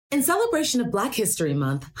In celebration of Black History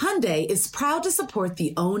Month, Hyundai is proud to support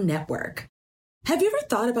the OWN network. Have you ever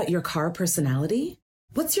thought about your car personality?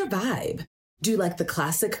 What's your vibe? Do you like the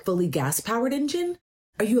classic fully gas-powered engine?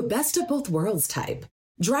 Are you a best of both worlds type,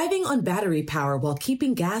 driving on battery power while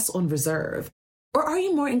keeping gas on reserve? Or are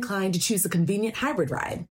you more inclined to choose a convenient hybrid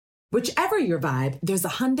ride? Whichever your vibe, there's a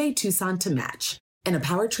Hyundai Tucson to match and a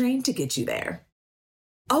powertrain to get you there.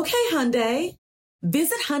 Okay, Hyundai.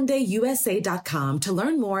 Visit HyundaiUSA.com to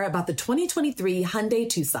learn more about the 2023 Hyundai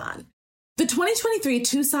Tucson. The 2023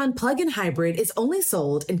 Tucson plug-in hybrid is only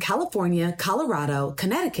sold in California, Colorado,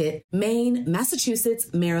 Connecticut, Maine,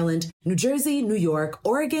 Massachusetts, Maryland, New Jersey, New York,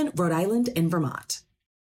 Oregon, Rhode Island, and Vermont.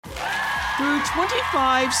 Through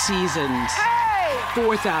 25 seasons,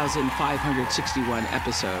 4,561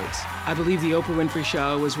 episodes, I believe The Oprah Winfrey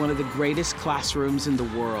Show was one of the greatest classrooms in the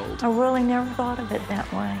world. I really never thought of it that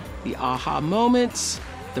way. The aha moments,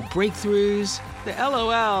 the breakthroughs, the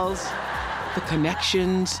LOLs, the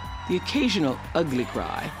connections, the occasional ugly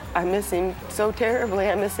cry. I miss him so terribly.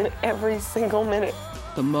 I miss him every single minute.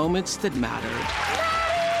 The moments that mattered.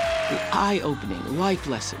 The eye-opening life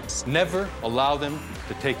lessons. Never allow them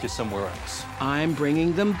to take you somewhere else. I'm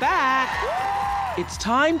bringing them back. It's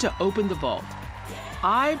time to open the vault.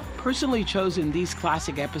 I've personally chosen these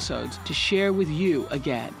classic episodes to share with you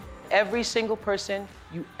again. Every single person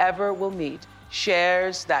you ever will meet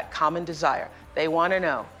shares that common desire. They want to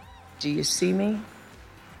know, do you see me?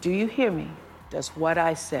 Do you hear me? Does what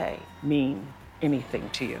I say mean anything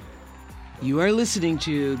to you? You are listening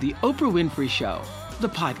to The Oprah Winfrey Show, the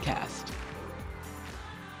podcast.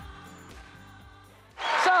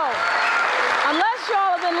 So, unless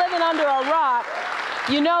y'all have been living under a rock,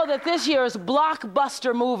 you know that this year's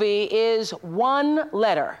blockbuster movie is one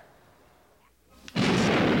letter.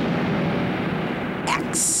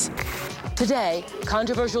 X. Today,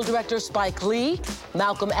 controversial director Spike Lee,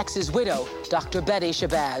 Malcolm X's widow, Dr. Betty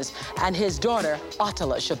Shabazz, and his daughter,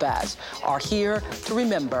 Attallah Shabazz, are here to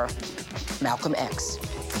remember Malcolm X.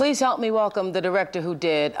 Please help me welcome the director who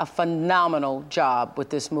did a phenomenal job with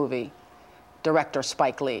this movie, director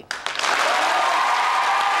Spike Lee.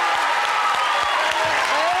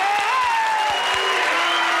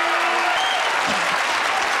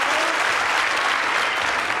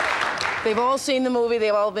 They've all seen the movie,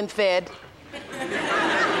 they've all been fed.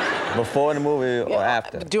 Before the movie or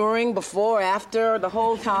after? During, before, after, the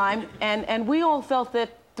whole time. And we all felt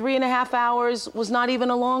that 3.5 hours was not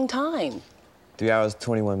even a long time. 3 hours,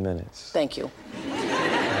 21 minutes. Thank you.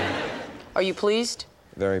 Are you pleased?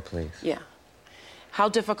 Very pleased. Yeah. How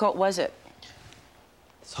difficult was it?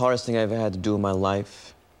 It's the hardest thing I ever had to do in my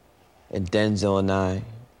life. And Denzel and I,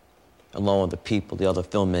 along with the people, the other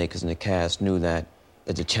filmmakers in the cast, knew that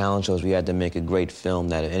the challenge was we had to make a great film,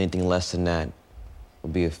 that anything less than that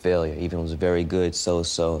would be a failure. Even if it was very good,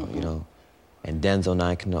 so-so, you know. And Denzel and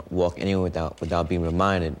I cannot walk anywhere without being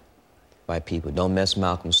reminded by people, don't mess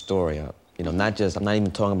Malcolm's story up. You know, I'm not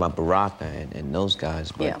even talking about Baraka and those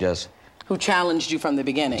guys, but just... Who challenged you from the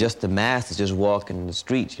beginning. Just the masses just walking the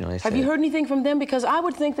streets, you know. Have you heard anything from them? Because I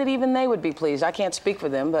would think that even they would be pleased. I can't speak for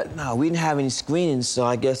them, but... No, we didn't have any screenings, so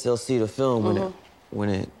I guess they'll see the film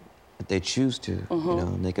if they choose to, you know,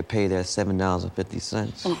 and they could pay their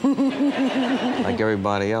 $7.50, like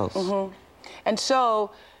everybody else. And so,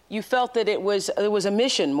 you felt that it was a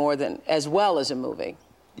mission more than, as well as a movie.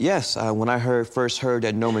 Yes, when I first heard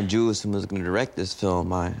that Norman Jewison was going to direct this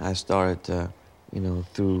film, I started to, you know,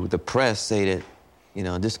 through the press, say that, you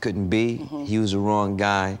know, this couldn't be. He was the wrong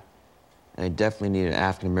guy, and they definitely needed an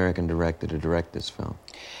African-American director to direct this film.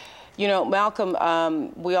 You know, Malcolm,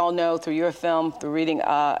 we all know through your film, through reading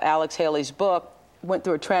Alex Haley's book, went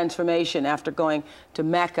through a transformation after going to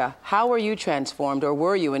Mecca. How were you transformed, or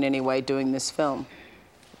were you in any way doing this film?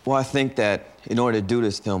 Well, I think that in order to do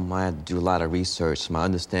this film, I had to do a lot of research. My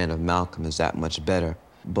understanding of Malcolm is that much better.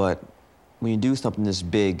 But when you do something this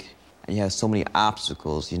big and you have so many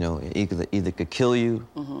obstacles, you know, it either could kill you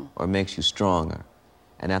or makes you stronger.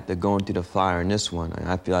 And after going through the fire in this one,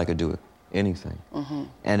 I feel I could do anything.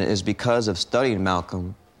 And it's because of studying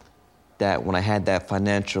Malcolm that when I had that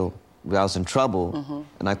financial, I was in trouble,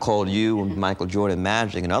 and I called you and Michael Jordan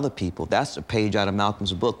Magic and other people, that's a page out of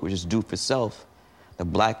Malcolm's book, which is do for self. The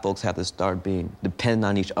black folks have to start being dependent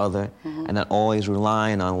on each other and not always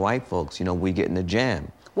relying on white folks. You know, we get in the jam.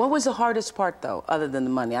 What was the hardest part, though, other than the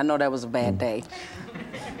money? I know that was a bad day.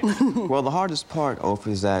 Well, the hardest part, Oprah,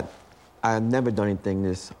 is that I had never done anything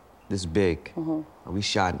this big. We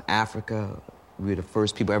shot in Africa. We were the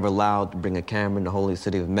first people ever allowed to bring a camera in the holy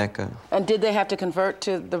city of Mecca. And did they have to convert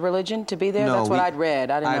to the religion to be there? No, that's what I'd read.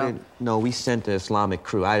 I didn't know. No, we sent the Islamic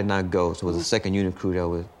crew. I did not go, so it was a second unit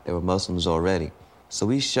crew that were Muslims already. So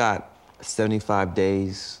we shot 75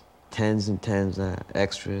 days, tens and tens of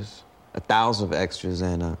extras, 1,000 of extras,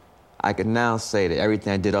 and I can now say that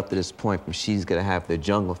everything I did up to this point from She's Gonna Have the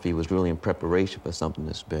Jungle Fever was really in preparation for something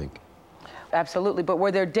this big. Absolutely, but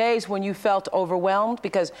were there days when you felt overwhelmed?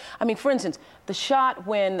 Because, I mean, for instance, the shot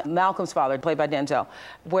when Malcolm's father, played by Denzel,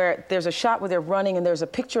 where there's a shot where they're running and there's a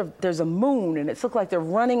picture of, there's a moon and it looked like they're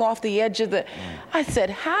running off the edge of the, I said,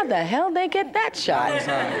 how the hell they get that shot?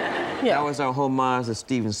 That was our homage to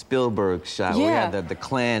Steven Spielberg's shot, where we had the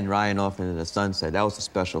clan riding off into the sunset. That was a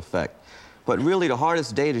special effect. But really, the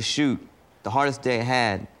hardest day to shoot, the hardest day I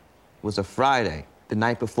had was a Friday. The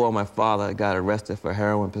night before, my father got arrested for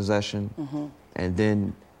heroin possession. And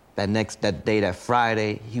then that day, that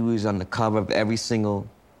Friday, he was on the cover of every single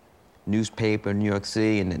newspaper in New York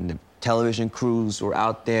City, and then the television crews were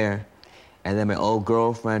out there. And then my old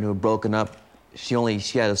girlfriend, who had broken up, she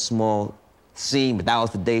had a small scene, but that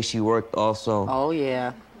was the day she worked also. Oh,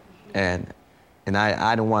 yeah. And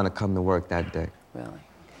I didn't want to come to work that day. Really?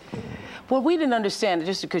 Well, we didn't understand,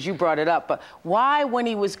 just because you brought it up, but why, when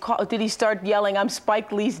he was called, did he start yelling, "I'm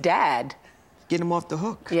Spike Lee's dad"? Get him off the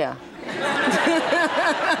hook. Yeah.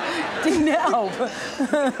 No.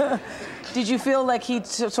 Did you feel like he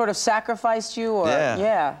sort of sacrificed you, or?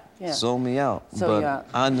 Yeah. Yeah. Sold me out. So, yeah.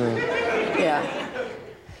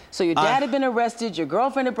 So your dad had been arrested, your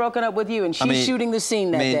girlfriend had broken up with you, and she's shooting the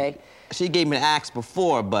scene that day. She gave me an axe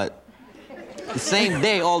before, but the same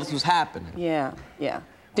day all this was happening. Yeah.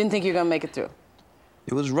 Didn't think you were gonna make it through.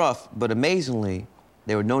 It was rough, but amazingly,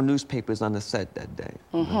 there were no newspapers on the set that day.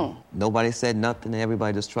 Nobody said nothing, and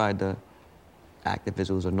everybody just tried to act if it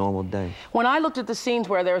was a normal day. When I looked at the scenes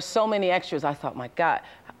where there were so many extras, I thought, my God,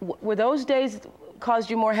 were those days caused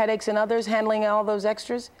you more headaches than others, handling all those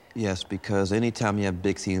extras? Yes, because anytime you have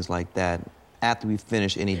big scenes like that, after we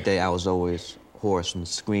finish any day, I was always hoarse from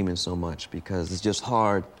screaming so much, because it's just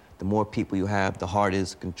hard. The more people you have, the harder it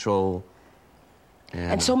is to control.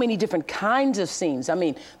 And so many different kinds of scenes. I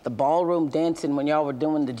mean, the ballroom dancing when y'all were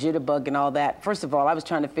doing the jitterbug and all that. First of all, I was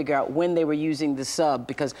trying to figure out when they were using the sub,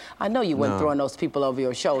 because I know you weren't throwing those people over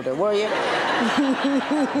your shoulder, were you?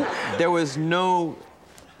 There was no,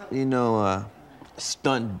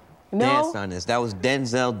 stunt dance on this. That was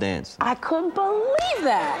Denzel dance. I couldn't believe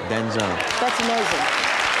that. Denzel. That's amazing.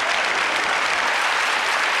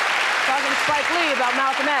 Talking to Spike Lee about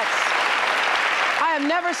Malcolm X. I have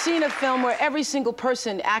never seen a film where every single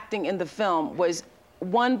person acting in the film was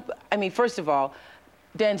one. I mean, first of all,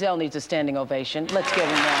 Denzel needs a standing ovation. Let's give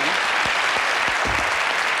him one.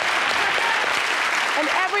 And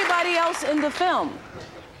everybody else in the film.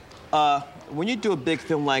 When you do a big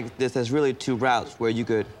film like this, there's really two routes where you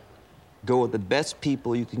could go with the best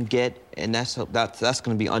people you can get, and that's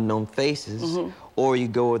going to be unknown faces, or you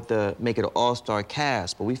go with make it an all-star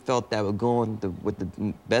cast. But we felt that we're going with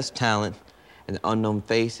the best talent and the unknown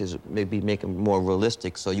faces, maybe make them more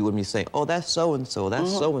realistic, so you wouldn't be saying, oh, that's so-and-so,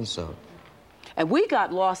 that's so-and-so. And we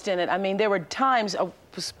got lost in it. I mean, there were times,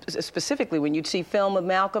 specifically, when you'd see film of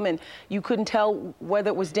Malcolm and you couldn't tell whether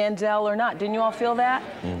it was Denzel or not. Didn't you all feel that?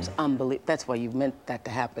 It was unbelievable. That's why you meant that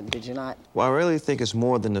to happen, did you not? Well, I really think it's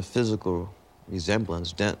more than the physical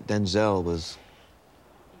resemblance. Denzel was,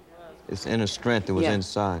 his inner strength, it was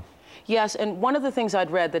inside. Yes, and one of the things I'd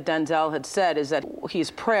read that Denzel had said is that his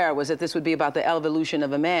prayer was that this would be about the evolution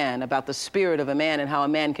of a man, about the spirit of a man, and how a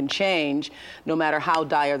man can change no matter how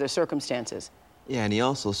dire their circumstances. Yeah, and he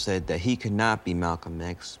also said that he could not be Malcolm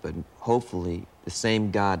X, but hopefully the same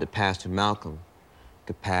God that passed through Malcolm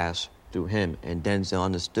could pass through him. And Denzel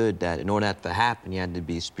understood that in order that to happen, he had to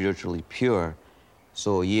be spiritually pure.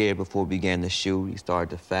 So a year before we began the shoot, he started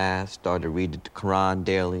to fast, started to read the Quran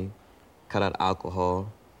daily, cut out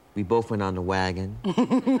alcohol. We both went on the wagon.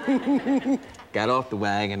 Got off the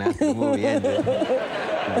wagon after the movie ended.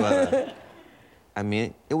 But, I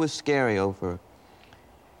mean, it was scary over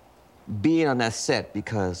being on that set,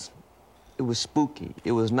 because it was spooky.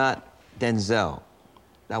 It was not Denzel.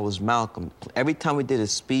 That was Malcolm. Every time we did a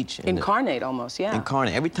speech... Incarnate, almost, yeah.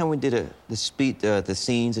 Incarnate. Every time we did the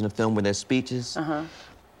scenes in the film with their speeches,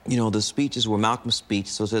 the speeches were Malcolm's speech,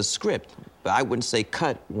 so it's a script. But I wouldn't say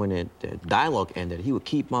cut when the dialogue ended. He would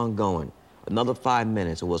keep on going. Another 5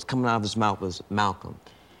 minutes. What was coming out of his mouth was Malcolm.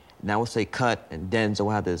 And I would say cut, and Denzel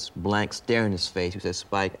would have this blank stare in his face. He said,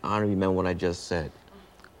 Spike, I don't remember what I just said.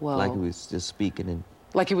 Whoa. Like he was just speaking.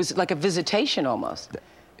 Like it was like a visitation, almost.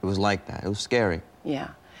 It was like that. It was scary. Yeah.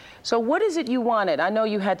 So what is it you wanted? I know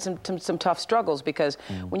you had some tough struggles, because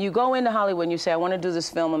when you go into Hollywood and you say, I want to do this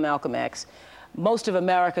film of Malcolm X, most of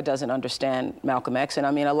America doesn't understand Malcolm X. And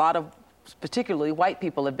I mean, a lot of particularly white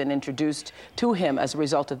people, have been introduced to him as a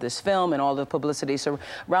result of this film and all the publicity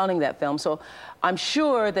surrounding that film. So I'm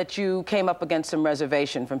sure that you came up against some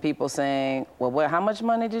reservation from people saying, well, how much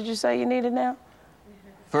money did you say you needed now?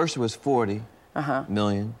 First it was 40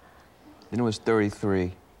 million, then it was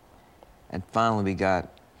 33, and finally we got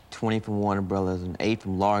 20 from Warner Brothers and 8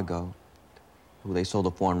 from Largo, who they sold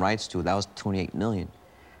the foreign rights to. That was 28 million.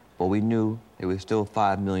 But we knew it was still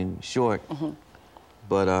 5 million short.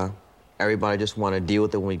 But everybody just wanted to deal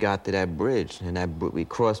with it when we got to that bridge. And we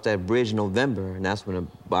crossed that bridge in November, and that's when a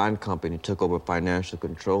bond company took over financial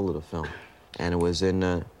control of the film. And it was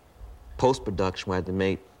in post-production where I had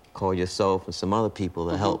to call yourself and some other people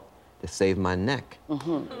to help to save my neck.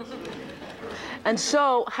 And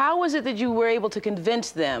so, how was it that you were able to convince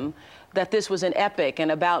them that this was an epic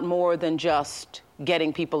and about more than just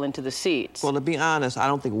getting people into the seats? Well, to be honest, I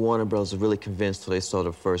don't think Warner Bros. Was really convinced till they saw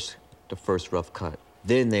the first rough cut.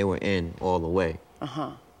 Then they were in all the way.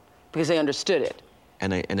 Because they understood it.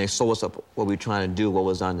 And they saw us up what we were trying to do, what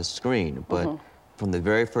was on the screen. But from the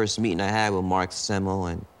very first meeting I had with Mark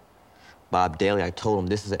Semmel and Bob Daly, I told them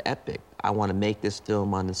this is an epic. I want to make this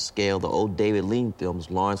film on the scale of the old David Lean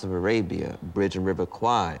films, Lawrence of Arabia, Bridge and River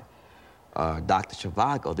Kwai, Dr.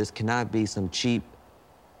 Zhivago. This cannot be some cheap,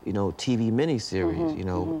 TV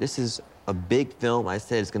miniseries. This is a big film. I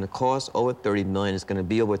said it's going to cost over $30 million. It's going to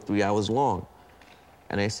be over 3 hours long.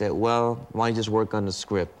 And they said, well, why don't you just work on the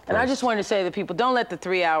script first? And I just wanted to say to people, don't let the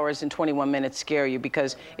 3 hours and 21 minutes scare you,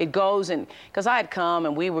 because it goes and, because I had come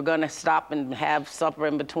and we were going to stop and have supper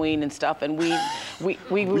in between and stuff, and we were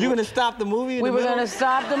you going to stop the movie? We were going to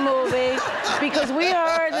stop the movie because we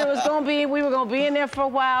heard it was going to be, we were going to be in there for a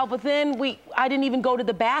while, but then I didn't even go to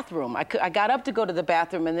the bathroom. I got up to go to the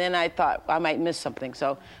bathroom, and then I thought I might miss something,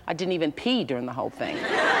 so I didn't even pee during the whole thing.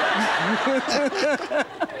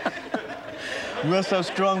 You must have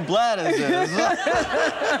strong bladders.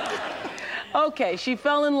 Okay, she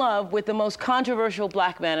fell in love with the most controversial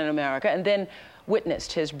black man in America and then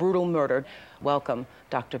witnessed his brutal murder. Welcome,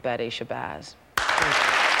 Dr. Betty Shabazz.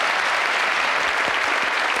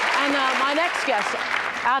 And my next guest,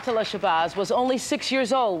 Attallah Shabazz, was only 6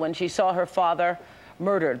 years old when she saw her father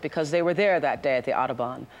murdered because they were there that day at the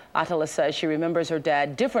Autobahn. Attallah says she remembers her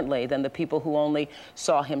dad differently than the people who only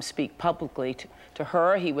saw him speak publicly. To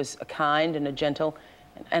her, he was a kind and a gentle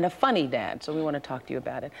and a funny dad, so we want to talk to you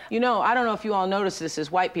about it. I don't know if you all notice this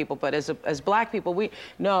as white people, but as black people, we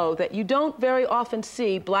know that you don't very often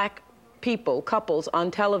see black people, couples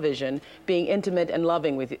on television being intimate and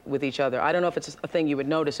loving with each other. I don't know if it's a thing you would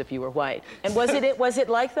notice if you were white. And was it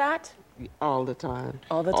like that? All the time.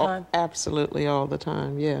 All the time? Absolutely all the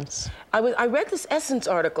time, yes. I read this Essence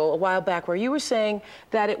article a while back where you were saying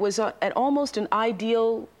that it was almost an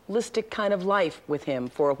idealistic kind of life with him,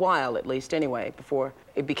 for a while at least anyway, before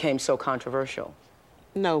it became so controversial.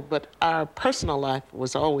 No, but our personal life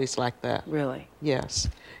was always like that. Really? Yes.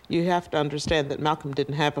 You have to understand that Malcolm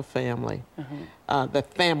didn't have a family, the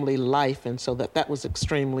family life, and so that was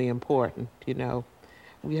extremely important,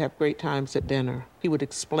 We have great times at dinner. He would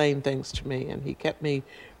explain things to me, and he kept me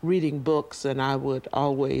reading books, and I would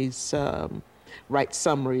always write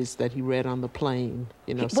summaries that he read on the plane.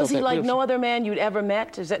 Was he like no other man you'd ever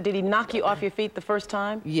met? Did he knock you off your feet the first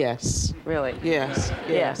time? Yes. Really? Yes.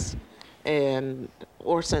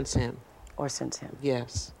 Or since him. Or since him.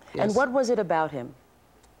 Yes. And what was it about him?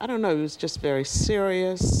 I don't know. He was just very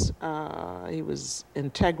serious. He was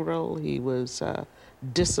integral. He was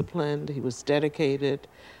disciplined. He was dedicated.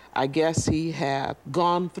 I guess he had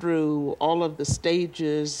gone through all of the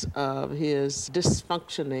stages of his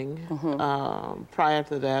dysfunctioning prior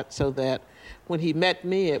to that, so that when he met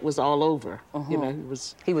me, it was all over.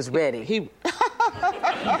 He was ready.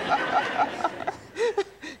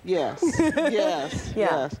 Yes.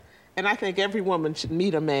 Yes. And I think every woman should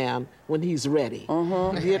meet a man when he's ready.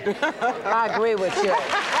 I agree with you.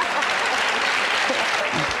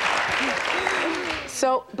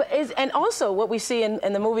 So, and also what we see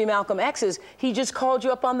in the movie Malcolm X is he just called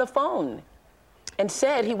you up on the phone and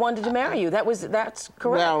said he wanted to marry you. That's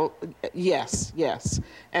correct. Well, yes.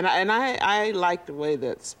 And I like the way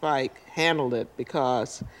that Spike handled it,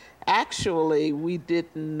 because actually we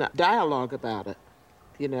didn't dialogue about it,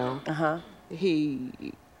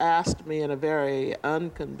 He asked me in a very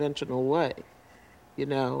unconventional way,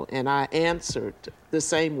 and I answered the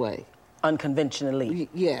same way. Unconventionally.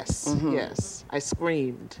 Yes, yes. I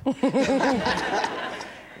screamed.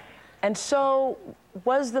 And so,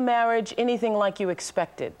 was the marriage anything like you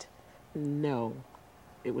expected? No.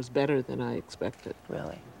 It was better than I expected.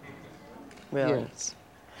 Really? Yes.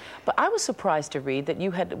 But I was surprised to read that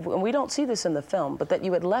you had, and we don't see this in the film, but that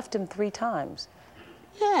you had left him 3 times.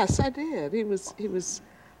 Yes, I did. He was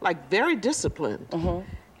like very disciplined.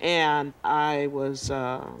 And I was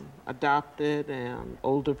adopted and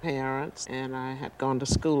older parents, and I had gone to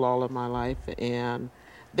school all of my life, and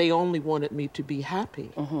they only wanted me to be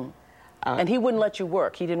happy. And he wouldn't let you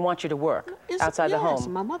work. He didn't want you to work outside the home. Yes,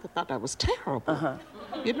 my mother thought that was terrible.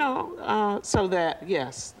 You know, so that,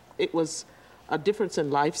 yes, it was a difference in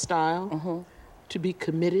lifestyle, to be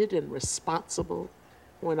committed and responsible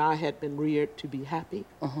when I had been reared to be happy.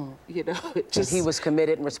 You know, it just... And he was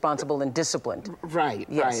committed and responsible and disciplined. Right,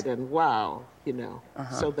 Yes. right, and wow, you know,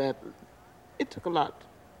 so that it took a lot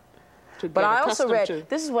to But get I also accustomed read, to.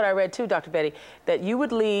 this is what I read too, Dr. Betty, that you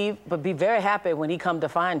would leave but be very happy when he come to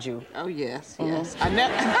find you. Oh, yes, yes. I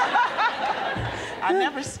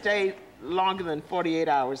never stayed longer than 48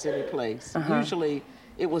 hours any place. Usually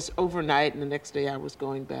it was overnight and the next day I was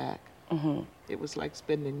going back. It was like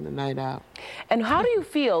spending the night out. And how do you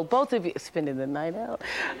feel, both of you, spending the night out,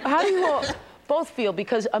 how do you all both feel,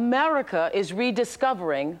 because America is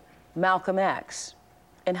rediscovering Malcolm X,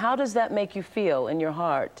 and how does that make you feel in your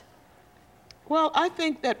heart? Well, I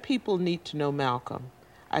think that people need to know Malcolm.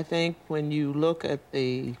 I think when you look at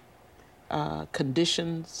the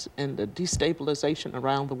conditions and the destabilization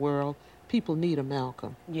around the world, people need a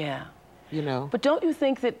Malcolm. Yeah. You know. But don't you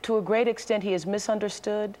think that to a great extent he is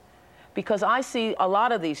misunderstood? Because I see a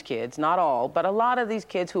lot of these kids, not all, but a lot of these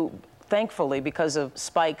kids who, thankfully, because of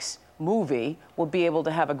Spike's movie, will be able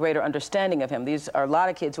to have a greater understanding of him. These are a lot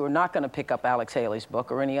of kids who are not going to pick up Alex Haley's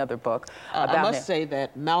book or any other book about him. I must say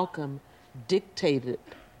that Malcolm dictated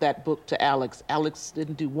that book to Alex. Alex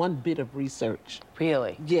didn't do one bit of research.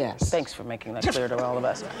 Really? Yes. Thanks for making that clear to all of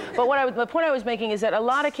us. But the point I was making is that a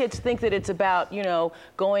lot of kids think that it's about, you know,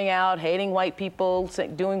 going out, hating white people,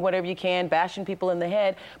 doing whatever you can, bashing people in the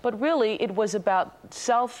head. But really, it was about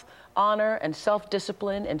self-honor and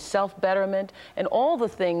self-discipline and self-betterment and all the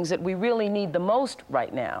things that we really need the most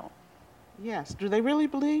right now. Yes. Do they really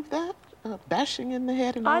believe that? Bashing in the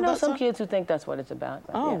head and all that? I know some stuff? kids who think that's what it's about.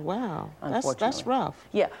 Oh, yeah. wow. Unfortunately. That's rough.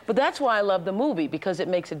 Yeah, but that's why I love the movie, because it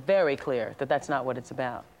makes it very clear that that's not what it's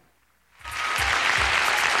about.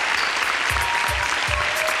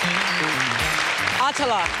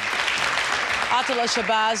 Attallah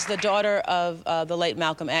Shabazz, the daughter of the late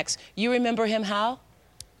Malcolm X. You remember him how?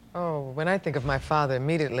 Oh, when I think of my father,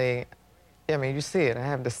 immediately, I mean, you see it, I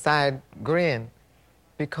have the side grin,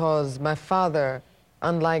 because my father,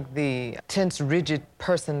 unlike the tense, rigid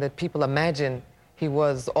person that people imagine he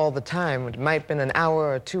was all the time, it might have been an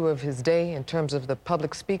hour or two of his day in terms of the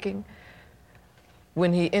public speaking,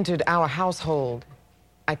 when he entered our household,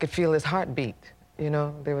 I could feel his heartbeat. You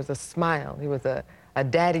know, there was a smile. He was a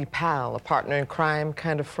daddy pal, a partner in crime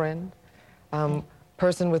kind of friend,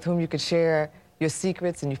 person with whom you could share your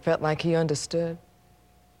secrets and you felt like he understood.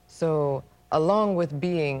 So, along with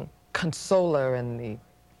being consoler and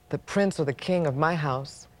the prince or the king of my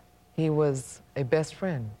house, he was a best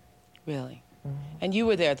friend. Really? And you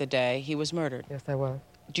were there the day he was murdered? Yes, I was.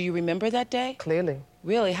 Do you remember that day? Clearly.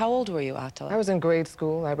 Really? How old were you, Attallah? I was in grade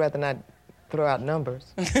school. I'd rather not throw out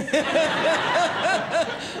numbers.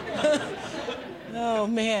 Oh,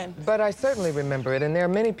 man. But I certainly remember it, and there are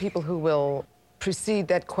many people who will precede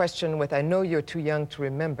that question with, I know you're too young to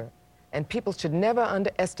remember. And people should never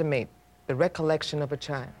underestimate the recollection of a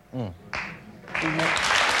child.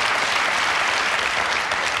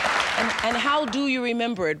 And how do you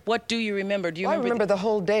remember it? What do you remember? Do you remember? I remember the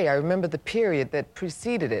whole day. I remember the period that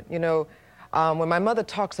preceded it. You know, when my mother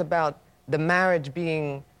talks about the marriage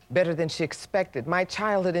being better than she expected, my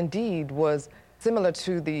childhood indeed was similar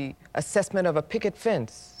to the assessment of a picket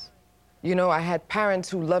fence. You know, I had parents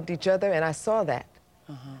who loved each other, and I saw that.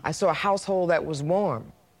 I saw a household that was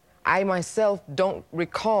warm. I myself don't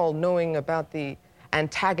recall knowing about the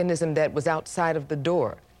antagonism that was outside of the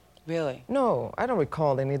door. Really? No, I don't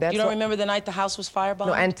recall any of that. You don't remember the night the house was firebombed?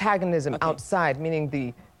 No, antagonism outside, meaning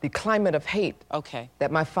the climate of hate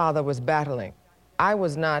that my father was battling. I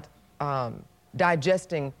was not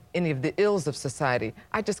digesting any of the ills of society.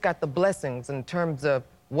 I just got the blessings in terms of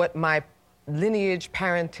what my lineage,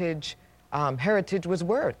 parentage, heritage was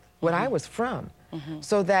worth, what I was from.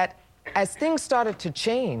 So that as things started to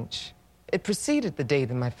change, it preceded the day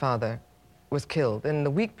that my father was killed, and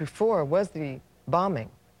the week before was the bombing.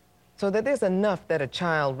 So that there's enough that a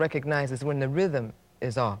child recognizes when the rhythm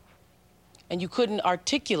is off. And you couldn't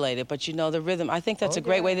articulate it, but you know the rhythm. I think that's a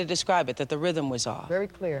great way to describe it, that the rhythm was off. Very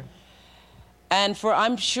clear. And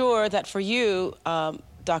I'm sure that for you,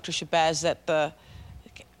 Dr. Shabazz, that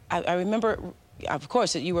I remember, of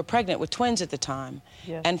course, that you were pregnant with twins at the time.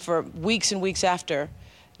 Yes. And for weeks and weeks after,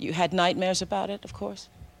 you had nightmares about it, of course?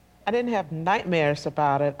 I didn't have nightmares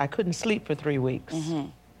about it. I couldn't sleep for 3 weeks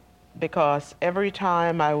because every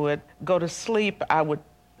time I would go to sleep, I would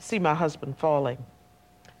see my husband falling.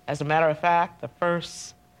 As a matter of fact, the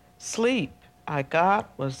first sleep I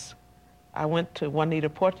got was I went to Juanita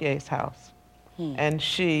Portier's house, and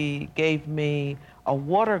she gave me a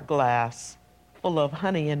water glass full of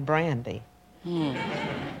honey and brandy.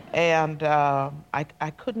 And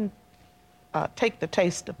I couldn't take the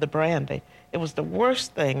taste of the brandy. It was the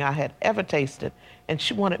worst thing I had ever tasted, and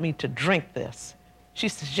she wanted me to drink this. She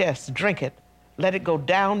says, yes, drink it. Let it go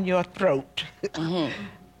down your throat.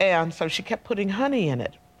 And so she kept putting honey in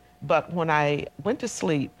it. But when I went to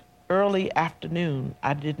sleep early afternoon,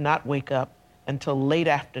 I did not wake up until late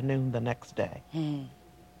afternoon the next day.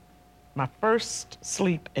 My first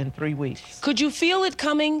sleep in 3 weeks. Could you feel it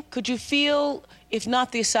coming? Could you feel, if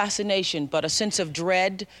not the assassination, but a sense of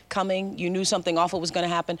dread coming? You knew something awful was going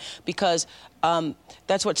to happen? Because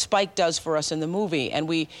that's what Spike does for us in the movie, and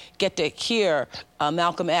we get to hear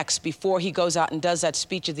Malcolm X before he goes out and does that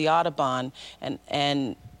speech at the Audubon,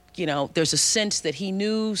 and you know, there's a sense that he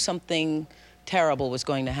knew something terrible was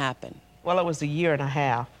going to happen. Well, it was a year and a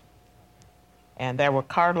half, and there were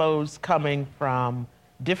carloads coming from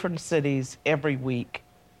different cities every week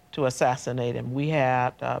to assassinate him. We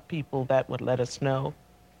had people that would let us know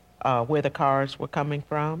where the cars were coming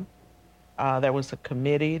from. There was a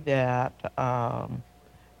committee that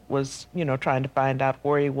was, you know, trying to find out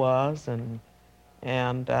where he was, and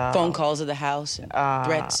phone calls to the house and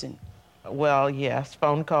threats and. Well, yes,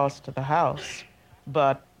 phone calls to the house.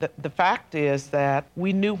 But the fact is that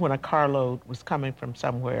we knew when a carload was coming from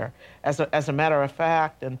somewhere. As a matter of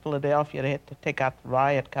fact, in Philadelphia, they had to take out the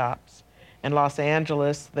riot cops. In Los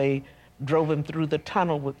Angeles, they drove him through the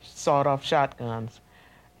tunnel with sawed-off shotguns.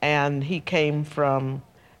 And he came from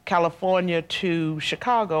California to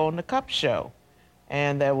Chicago on the Cup Show.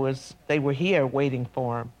 And they were here waiting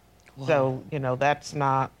for him. Wow. So, you know, that's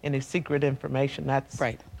not any secret information. That's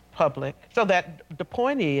right. Public. So that the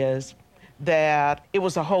point is that it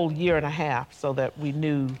was a whole year and a half so that we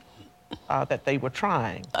knew that they were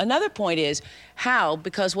trying. Another point is how,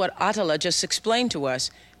 because what Attallah just explained to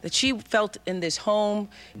us, that she felt in this home,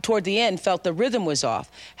 toward the end, felt the rhythm was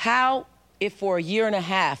off. How, if for a year and a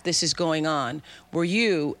half this is going on, were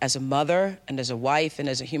you, as a mother and as a wife and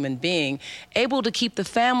as a human being, able to keep the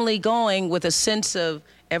family going with a sense of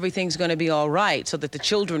everything's going to be all right, so that the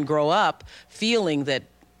children grow up feeling that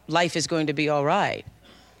life is going to be all right?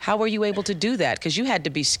 How were you able to do that? Because you had to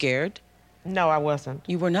be scared. No, I wasn't.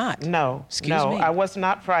 You were not? No. Excuse me? I was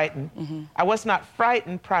not frightened. I was not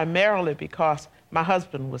frightened primarily because my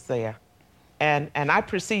husband was there. And I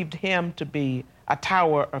perceived him to be a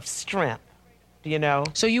tower of strength, you know?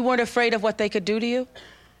 So you weren't afraid of what they could do to you?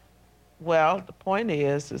 Well, the point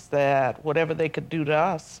is that whatever they could do to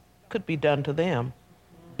us could be done to them.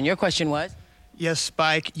 And your question was? Yes,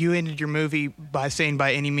 Spike, you ended your movie by saying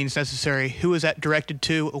by any means necessary. Who was that directed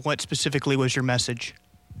to? What specifically was your message?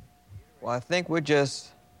 Well, I think we're just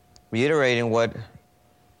reiterating what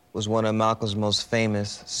was one of Malcolm's most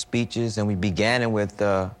famous speeches, and we began it with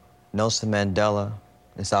Nelson Mandela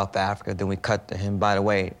in South Africa. Then we cut to him. By the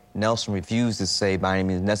way, Nelson refused to say by any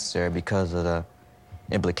means necessary because of the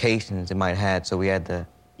implications it might have had, so we had to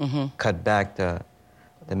cut back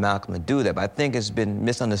the Malcolm to do that. But I think it's been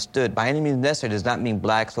misunderstood. By any means necessary does not mean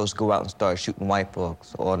blacks supposed to go out and start shooting white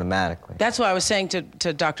folks automatically. That's why I was saying to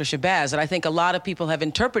Dr. Shabazz that I think a lot of people have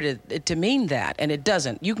interpreted it to mean that, and it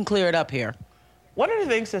doesn't. You can clear it up here. One of the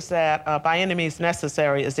things is that by any means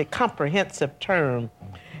necessary is a comprehensive term.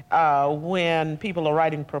 When people are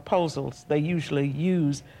writing proposals, they usually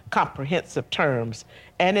use comprehensive terms.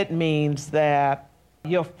 And it means that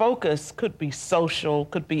your focus could be social,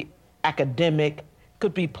 could be academic,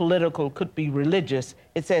 could be political, could be religious.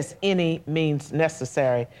 It says any means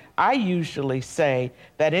necessary. I usually say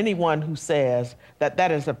that anyone who says that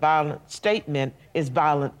that is a violent statement is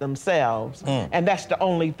violent themselves. And that's the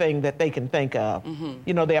only thing that they can think of.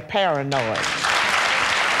 You know, they're paranoid.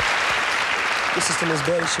 This is to Ms.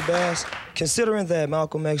 Betty Shabazz. Considering that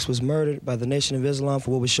Malcolm X was murdered by the Nation of Islam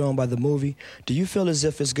for what was shown by the movie, do you feel as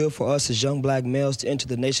if it's good for us as young black males to enter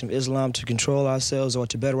the Nation of Islam to control ourselves or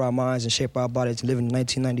to better our minds and shape our bodies to live in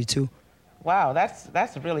 1992? Wow,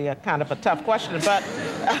 that's really a kind of a tough question.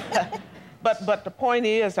 But the point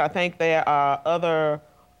is, I think there are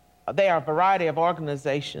a variety of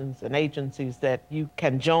organizations and agencies that you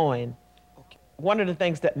can join. One of the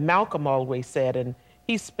things that Malcolm always said, and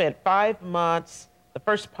he spent 5 months, the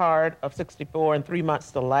first part of 64, and 3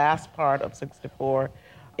 months, the last part of 64,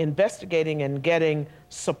 investigating and getting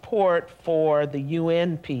support for the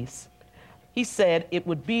UN peace. He said it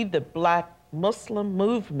would be the black Muslim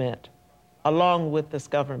movement along with this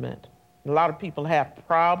government. A lot of people have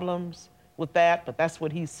problems with that, but that's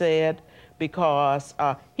what he said, because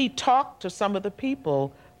he talked to some of the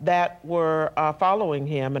people that were following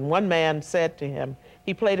him, and one man said to him,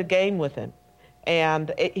 he played a game with him,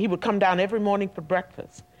 and he would come down every morning for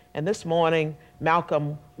breakfast. And this morning,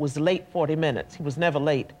 Malcolm was late 40 minutes. He was never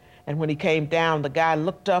late. And when he came down, the guy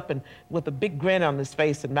looked up and with a big grin on his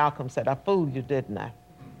face, and Malcolm said, "I fooled you, didn't I?"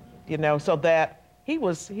 You know, so that he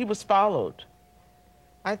was followed.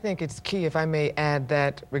 I think it's key, if I may add,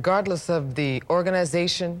 that regardless of the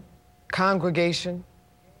organization, congregation,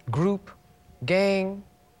 group, gang,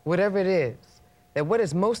 whatever it is, that what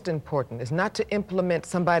is most important is not to implement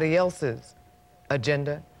somebody else's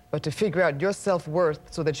agenda, but to figure out your self-worth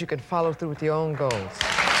so that you can follow through with your own goals.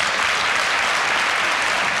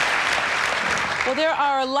 Well, there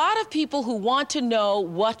are a lot of people who want to know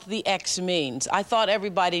what the X means. I thought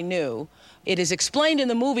everybody knew. It is explained in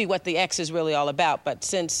the movie what the X is really all about, but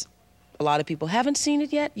since a lot of people haven't seen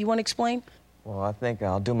it yet, you want to explain? Well, I think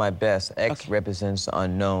I'll do my best. X represents the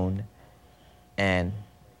unknown, and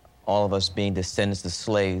all of us being descendants of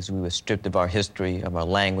slaves, we were stripped of our history, of our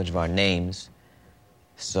language, of our names.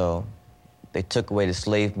 So they took away the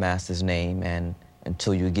slave master's name, and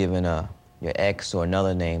until you're given your X or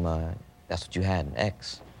another name, that's what you had, an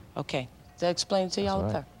X. Okay. Does that explain it to y'all?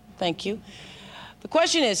 Right. Thank you. The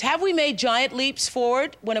question is, have we made giant leaps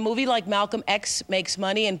forward when a movie like Malcolm X makes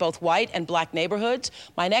money in both white and black neighborhoods?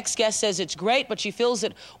 My next guest says it's great, but she feels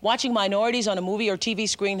that watching minorities on a movie or TV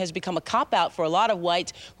screen has become a cop-out for a lot of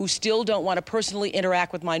whites who still don't want to personally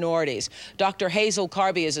interact with minorities. Dr. Hazel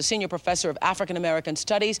Carby is a senior professor of African American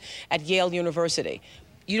Studies at Yale University.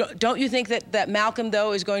 Don't you think that Malcolm,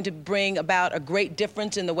 though, is going to bring about a great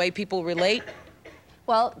difference in the way people relate?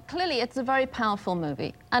 Well, clearly it's a very powerful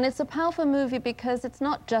movie. And it's a powerful movie because it's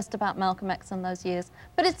not just about Malcolm X in those years,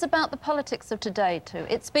 but it's about the politics of today, too.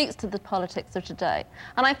 It speaks to the politics of today.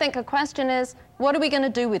 And I think a question is, what are we going to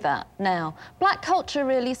do with that now? Black culture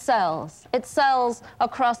really sells. It sells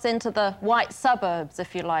across into the white suburbs,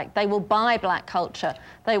 if you like. They will buy black culture.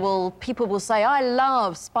 People will say, I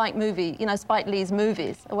love Spike Lee's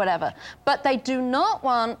movies, or whatever. But they do not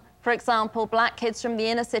want, for example, black kids from the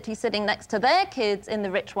inner city sitting next to their kids in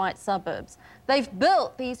the rich white suburbs. They've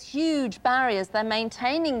built these huge barriers. They're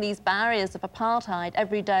maintaining these barriers of apartheid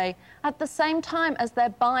every day at the same time as they're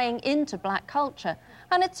buying into black culture.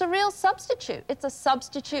 And it's a real substitute. It's a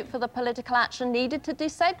substitute for the political action needed to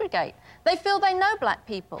desegregate. They feel they know black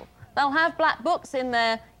people. They'll have black books in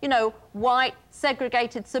their, white,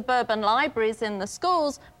 segregated suburban libraries in the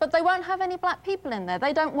schools, but they won't have any black people in there.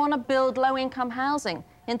 They don't want to build low-income housing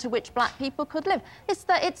into which black people could live.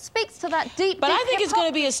 It speaks to that deep, But deep I think it's going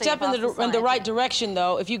to be a step in the society. right direction,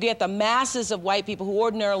 though, if you get the masses of white people who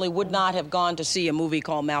ordinarily would not have gone to see a movie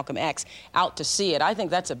called Malcolm X out to see it. I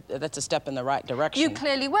think that's a step in the right direction. You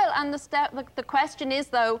clearly will. And the question is,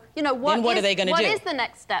 though, what are they going to do? What is the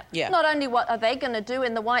next step? Yeah. Not only what are they going to do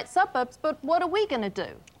in the white suburbs, but what are we going to do?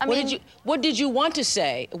 What did you want to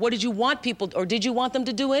say? What did you want people, or did you want them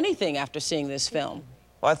to do anything after seeing this film?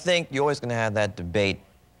 Well, I think you're always going to have that debate.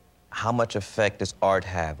 How much effect does art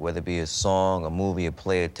have, whether it be a song, a movie, a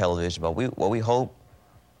play, a television? But we hope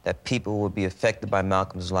that people will be affected by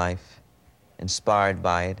Malcolm's life, inspired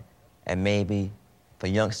by it, and maybe for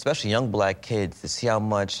especially young black kids, to see how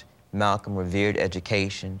much Malcolm revered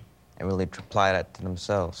education and really apply that to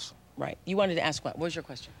themselves. Right. You wanted to ask what? What was your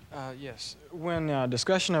question? Yes. When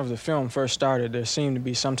discussion of the film first started, there seemed to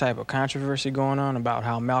be some type of controversy going on about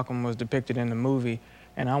how Malcolm was depicted in the movie,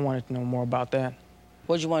 and I wanted to know more about that.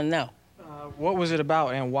 What did you want to know? What was it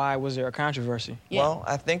about, and why was there a controversy? Yeah. Well,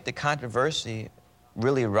 I think the controversy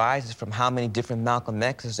really arises from how many different Malcolm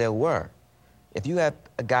X's there were. If you have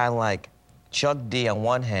a guy like Chuck D on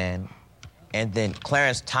one hand, and then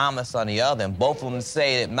Clarence Thomas on the other, and both of them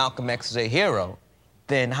say that Malcolm X is a hero,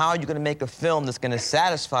 then how are you going to make a film that's going to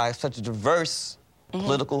satisfy such a diverse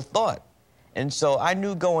political thought? And so I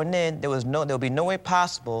knew going in there would be no way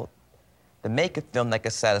possible to make a film that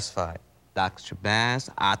could satisfy Dr. Shabazz,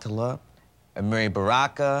 Attallah, Amiri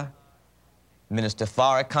Baraka, Minister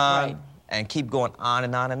Farrakhan, and keep going on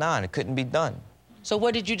and on and on. It couldn't be done. So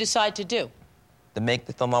what did you decide to do? To make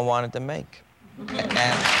the film I wanted to make.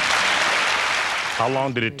 How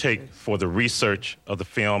long did it take for the research of the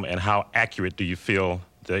film, and how accurate do you feel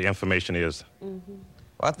the information is? Well,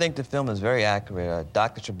 I think the film is very accurate.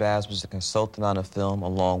 Dr. Shabazz was a consultant on the film,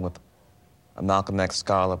 along with a Malcolm X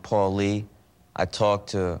scholar, Paul Lee. I talked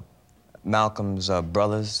to Malcolm's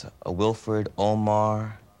brothers, Wilfred,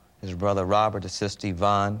 Omar, his brother Robert, his sister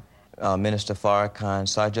Yvonne, Minister Farrakhan.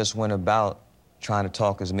 So I just went about trying to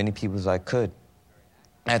talk to as many people as I could.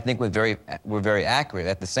 And I think we're very accurate.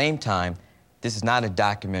 At the same time, this is not a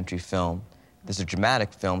documentary film. This is a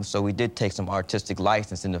dramatic film, so we did take some artistic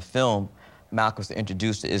license. In the film, Malcolm was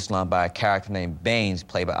introduced to Islam by a character named Baines,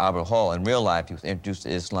 played by Albert Hall. In real life, he was introduced to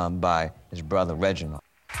Islam by his brother, Reginald.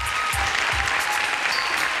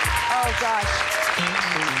 Oh, gosh.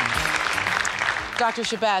 Dr.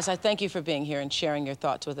 Shabazz, I thank you for being here and sharing your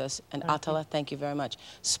thoughts with us. And Attallah, thank you very much.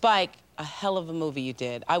 Spike, a hell of a movie you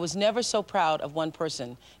did. I was never so proud of one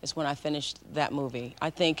person as when I finished that movie.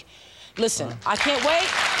 I think, listen, I can't wait.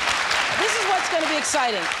 This is what's going to be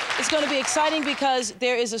exciting. It's going to be exciting because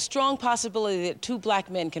there is a strong possibility that 2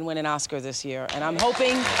 black men can win an Oscar this year, and I'm hoping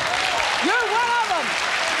you're one of them.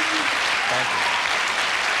 Thank you.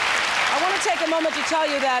 I want to take a moment to tell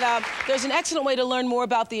you that there's an excellent way to learn more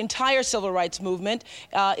about the entire civil rights movement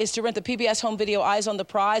is to rent the PBS home video Eyes on the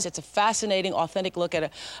Prize. It's a fascinating, authentic look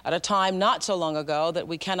at a time not so long ago that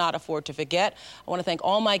we cannot afford to forget. I want to thank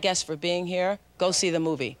all my guests for being here. Go see the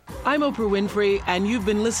movie. I'm Oprah Winfrey, and you've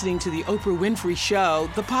been listening to The Oprah Winfrey Show,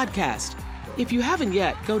 the podcast. If you haven't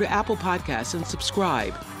yet, go to Apple Podcasts and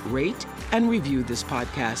subscribe, rate, and review this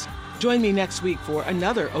podcast. Join me next week for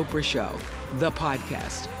another Oprah Show, the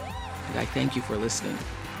podcast. And I thank you for listening.